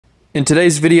In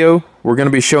today's video, we're going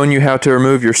to be showing you how to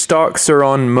remove your stock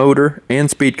Surron motor and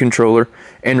speed controller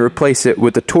and replace it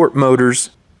with the Torp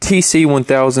Motors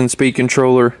Tc1000 speed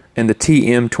controller and the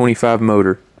Tm25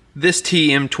 motor. This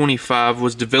Tm25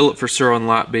 was developed for Surron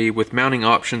Light B with mounting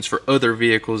options for other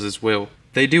vehicles as well.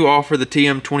 They do offer the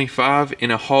Tm25 in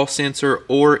a Hall sensor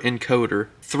or encoder,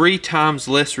 3 times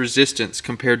less resistance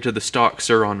compared to the stock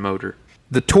Surron motor.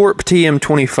 The Torp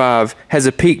Tm25 has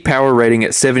a peak power rating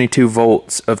at 72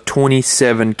 volts of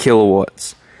 27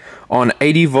 kilowatts. On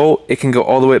 80 volt, it can go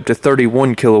all the way up to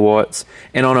 31 kilowatts,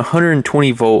 and on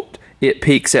 120 volt, it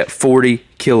peaks at 40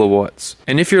 kilowatts.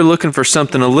 And if you're looking for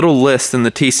something a little less than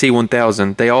the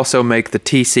TC1000, they also make the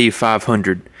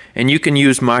TC500. And you can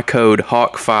use my code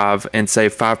HAWK5 and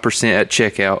save 5% at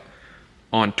checkout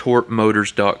on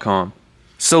torpmotors.com.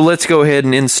 So let's go ahead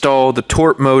and install the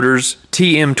Torp Motors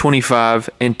Tm25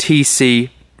 and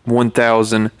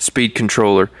TC1000 speed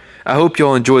controller. I hope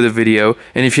y'all enjoy the video,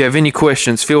 and if you have any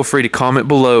questions, feel free to comment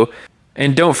below.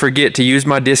 And don't forget to use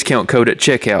my discount code at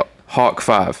checkout,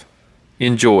 HAWK5.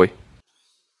 Enjoy.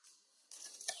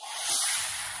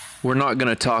 We're not going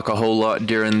to talk a whole lot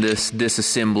during this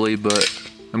disassembly, but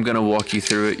I'm going to walk you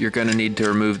through it. You're going to need to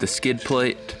remove the skid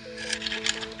plate.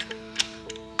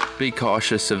 Be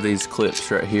cautious of these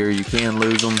clips right here. You can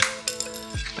lose them.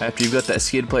 After you've got that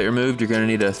skid plate removed, you're going to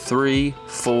need a 3,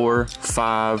 4,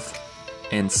 5,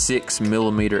 and 6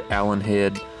 millimeter Allen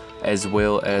head, as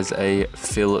well as a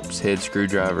Phillips head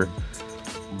screwdriver.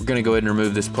 We're going to go ahead and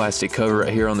remove this plastic cover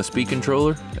right here on the speed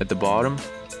controller at the bottom.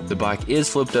 The bike is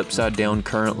flipped upside down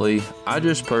currently. I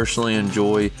just personally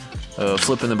enjoy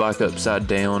flipping the bike upside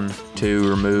down to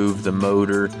remove the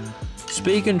motor.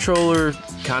 Speed controller,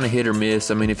 kind of hit or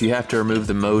miss. I mean, if you have to remove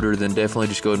the motor, then definitely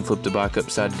just go ahead and flip the bike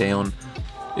upside down.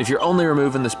 If you're only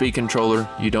removing the speed controller,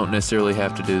 you don't necessarily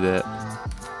have to do that.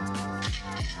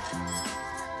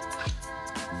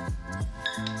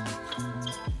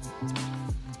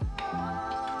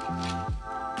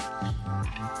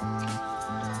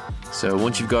 So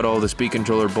once you've got all the speed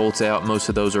controller bolts out, most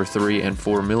of those are 3 and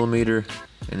 4 millimeter,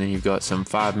 and then you've got some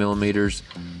 5 millimeters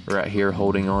right here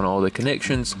holding on all the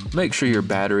connections. Make sure your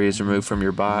battery is removed from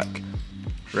your bike.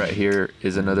 Right here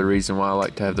is another reason why I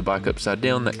like to have the bike upside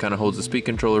down. That kind of holds the speed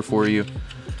controller for you.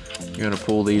 You're going to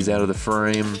pull these out of the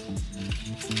frame,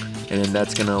 and then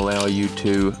that's going to allow you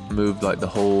to move like the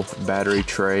whole battery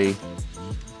tray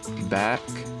back,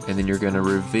 and then you're going to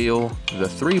reveal the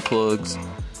 3 plugs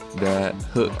that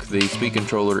hook the speed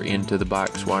controller into the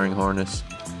bike's wiring harness.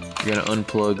 You're going to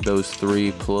unplug those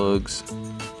 3 plugs.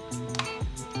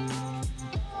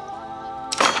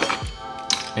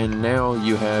 And now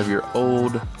you have your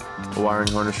old wiring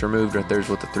harness removed. Right there's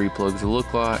what the 3 plugs will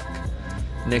look like.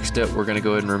 Next up, we're going to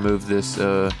go ahead and remove this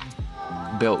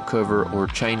belt cover or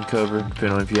chain cover,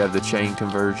 depending on if you have the chain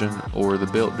conversion or the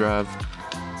belt drive.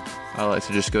 I like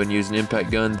to just go ahead and use an impact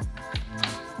gun.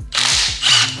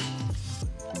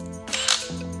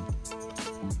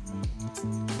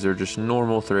 They're just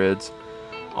normal threads.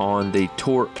 On the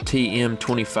Torp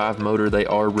Tm25 motor, they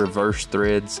are reverse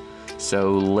threads.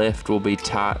 So left will be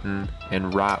tighten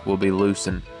and right will be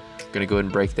loosen. I'm gonna go ahead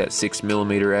and break that 6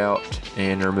 millimeter out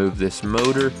and remove this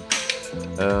motor.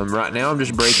 Right now I'm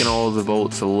just breaking all of the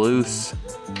bolts loose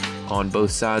on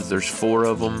both sides. There's 4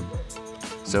 of them.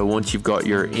 So once you've got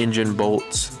your engine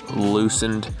bolts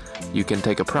loosened, you can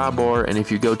take a pry bar, and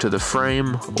if you go to the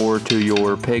frame or to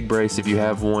your peg brace if you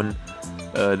have one,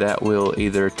 that will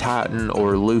either tighten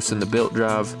or loosen the belt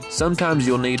drive. Sometimes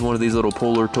you'll need one of these little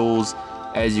puller tools.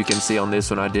 As you can see on this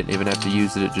one, I didn't even have to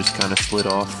use it. It just kind of slid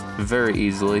off very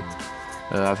easily.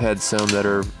 I've had some that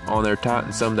are on there tight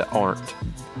and some that aren't.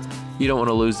 You don't want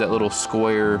to lose that little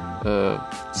square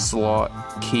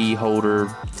slot key holder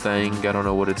thing. I don't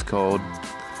know what it's called,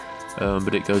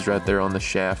 but it goes right there on the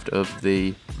shaft of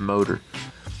the motor.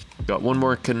 Got one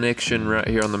more connection right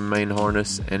here on the main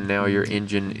harness, and now your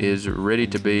engine is ready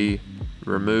to be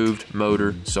removed.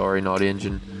 Motor, sorry, not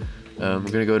engine. We're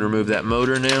going to go ahead and remove that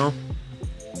motor now.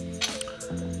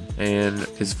 And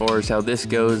as far as how this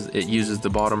goes, it uses the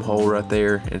bottom hole right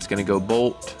there. And it's going to go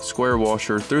bolt, square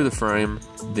washer through the frame,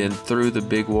 then through the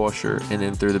big washer, and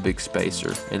then through the big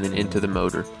spacer, and then into the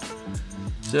motor.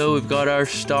 So we've got our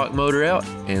stock motor out,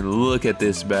 and look at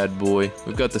this bad boy.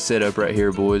 We've got the setup right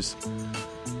here, boys.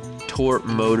 Torp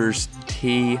Motors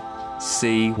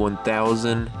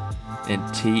TC1000 and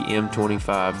Tm25.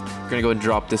 We're gonna go ahead and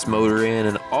drop this motor in,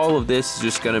 and all of this is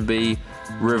just gonna be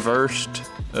reversed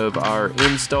of our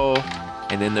install,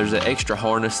 and then there's an extra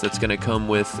harness that's gonna come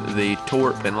with the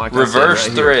Torp, and like reverse I said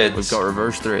right threads. Here, we've got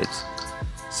reverse threads.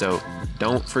 So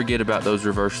don't forget about those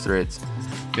reverse threads.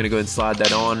 Gonna go ahead and slide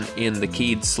that on in the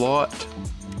keyed slot.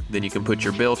 then you can put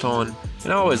your belt on.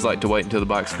 And I always like to wait until the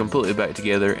bike's completely back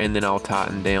together, and then I'll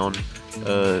tighten down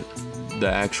the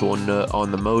actual nut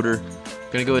on the motor.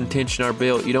 Gonna go ahead and tension our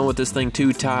belt. You don't want this thing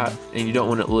too tight, and you don't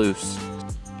want it loose.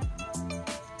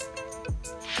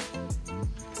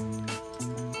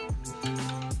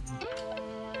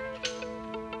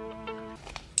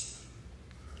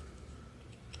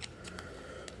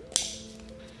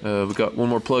 We've got one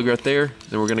more plug right there.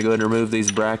 Then we're going to go ahead and remove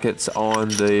these brackets on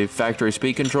the factory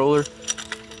speed controller.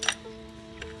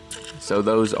 So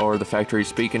those are the factory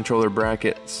speed controller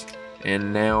brackets.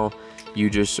 And now you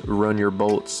just run your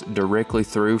bolts directly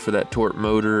through for that Torp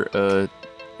motor,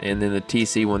 and then the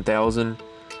TC1000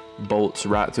 bolts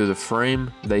right through the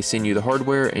frame. They send you the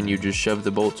hardware, and you just shove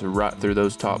the bolts right through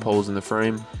those top holes in the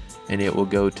frame, and it will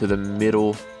go to the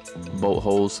middle bolt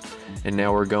holes. And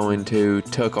now we're going to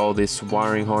tuck all this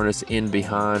wiring harness in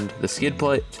behind the skid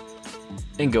plate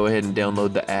and go ahead and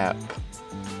download the app.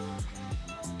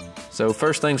 So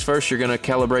first things first, you're going to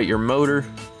calibrate your motor.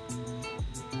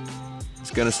 It's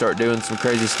going to start doing some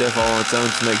crazy stuff all on its own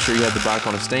to make sure you have the bike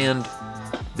on a stand.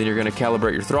 Then you're going to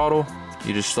calibrate your throttle.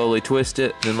 You just slowly twist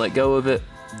it, then let go of it.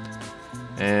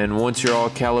 And once you're all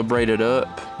calibrated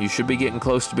up, you should be getting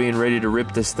close to being ready to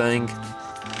rip this thing.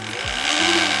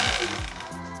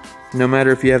 No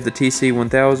matter if you have the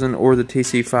TC1000 or the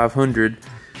TC500,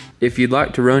 if you'd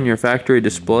like to run your factory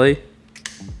display,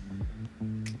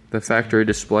 the factory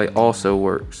display also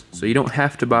works. So you don't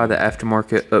have to buy the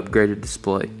aftermarket upgraded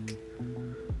display.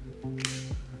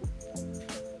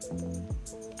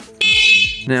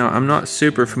 Now, I'm not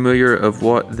super familiar of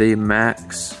what the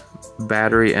max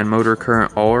battery and motor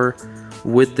current are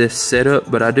with this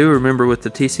setup, but I do remember with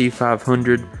the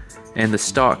TC500 and the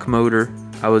stock motor,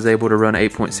 I was able to run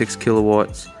 8.6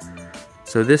 kilowatts.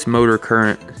 So this motor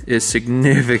current is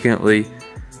significantly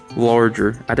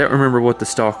larger. I don't remember what the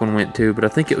stock one went to, but I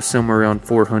think it was somewhere around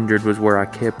 400 was where I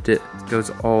kept it. It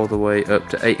goes all the way up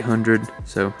to 800,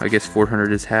 so I guess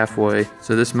 400 is halfway.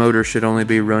 So this motor should only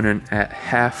be running at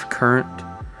half current,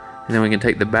 and then we can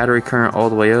take the battery current all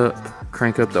the way up,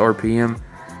 crank up the RPM,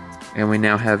 and we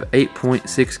now have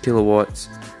 8.6 kilowatts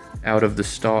out of the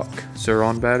stock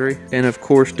Surron battery. And of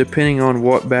course, depending on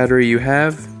what battery you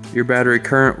have, your battery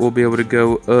current will be able to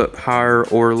go up higher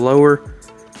or lower.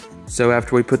 So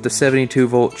after we put the 72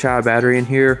 volt Chai battery in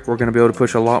here, we're going to be able to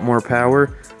push a lot more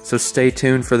power. So stay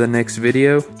tuned for the next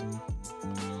video.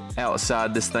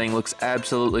 Outside, this thing looks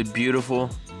absolutely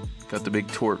beautiful. Got the big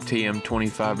Torp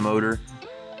Tc1025 motor.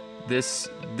 This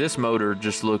motor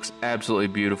just looks absolutely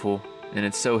beautiful, and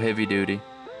it's so heavy duty.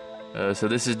 So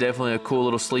this is definitely a cool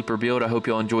little sleeper build. I hope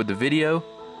y'all enjoyed the video.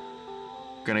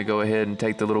 Gonna go ahead and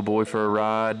take the little boy for a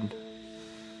ride.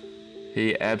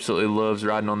 He absolutely loves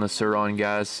riding on the Surron,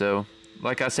 guys. So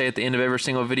like I say at the end of every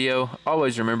single video,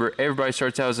 always remember, everybody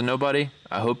starts out as a nobody.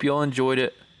 I hope y'all enjoyed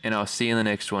it, and I'll see you in the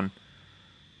next one.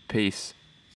 Peace.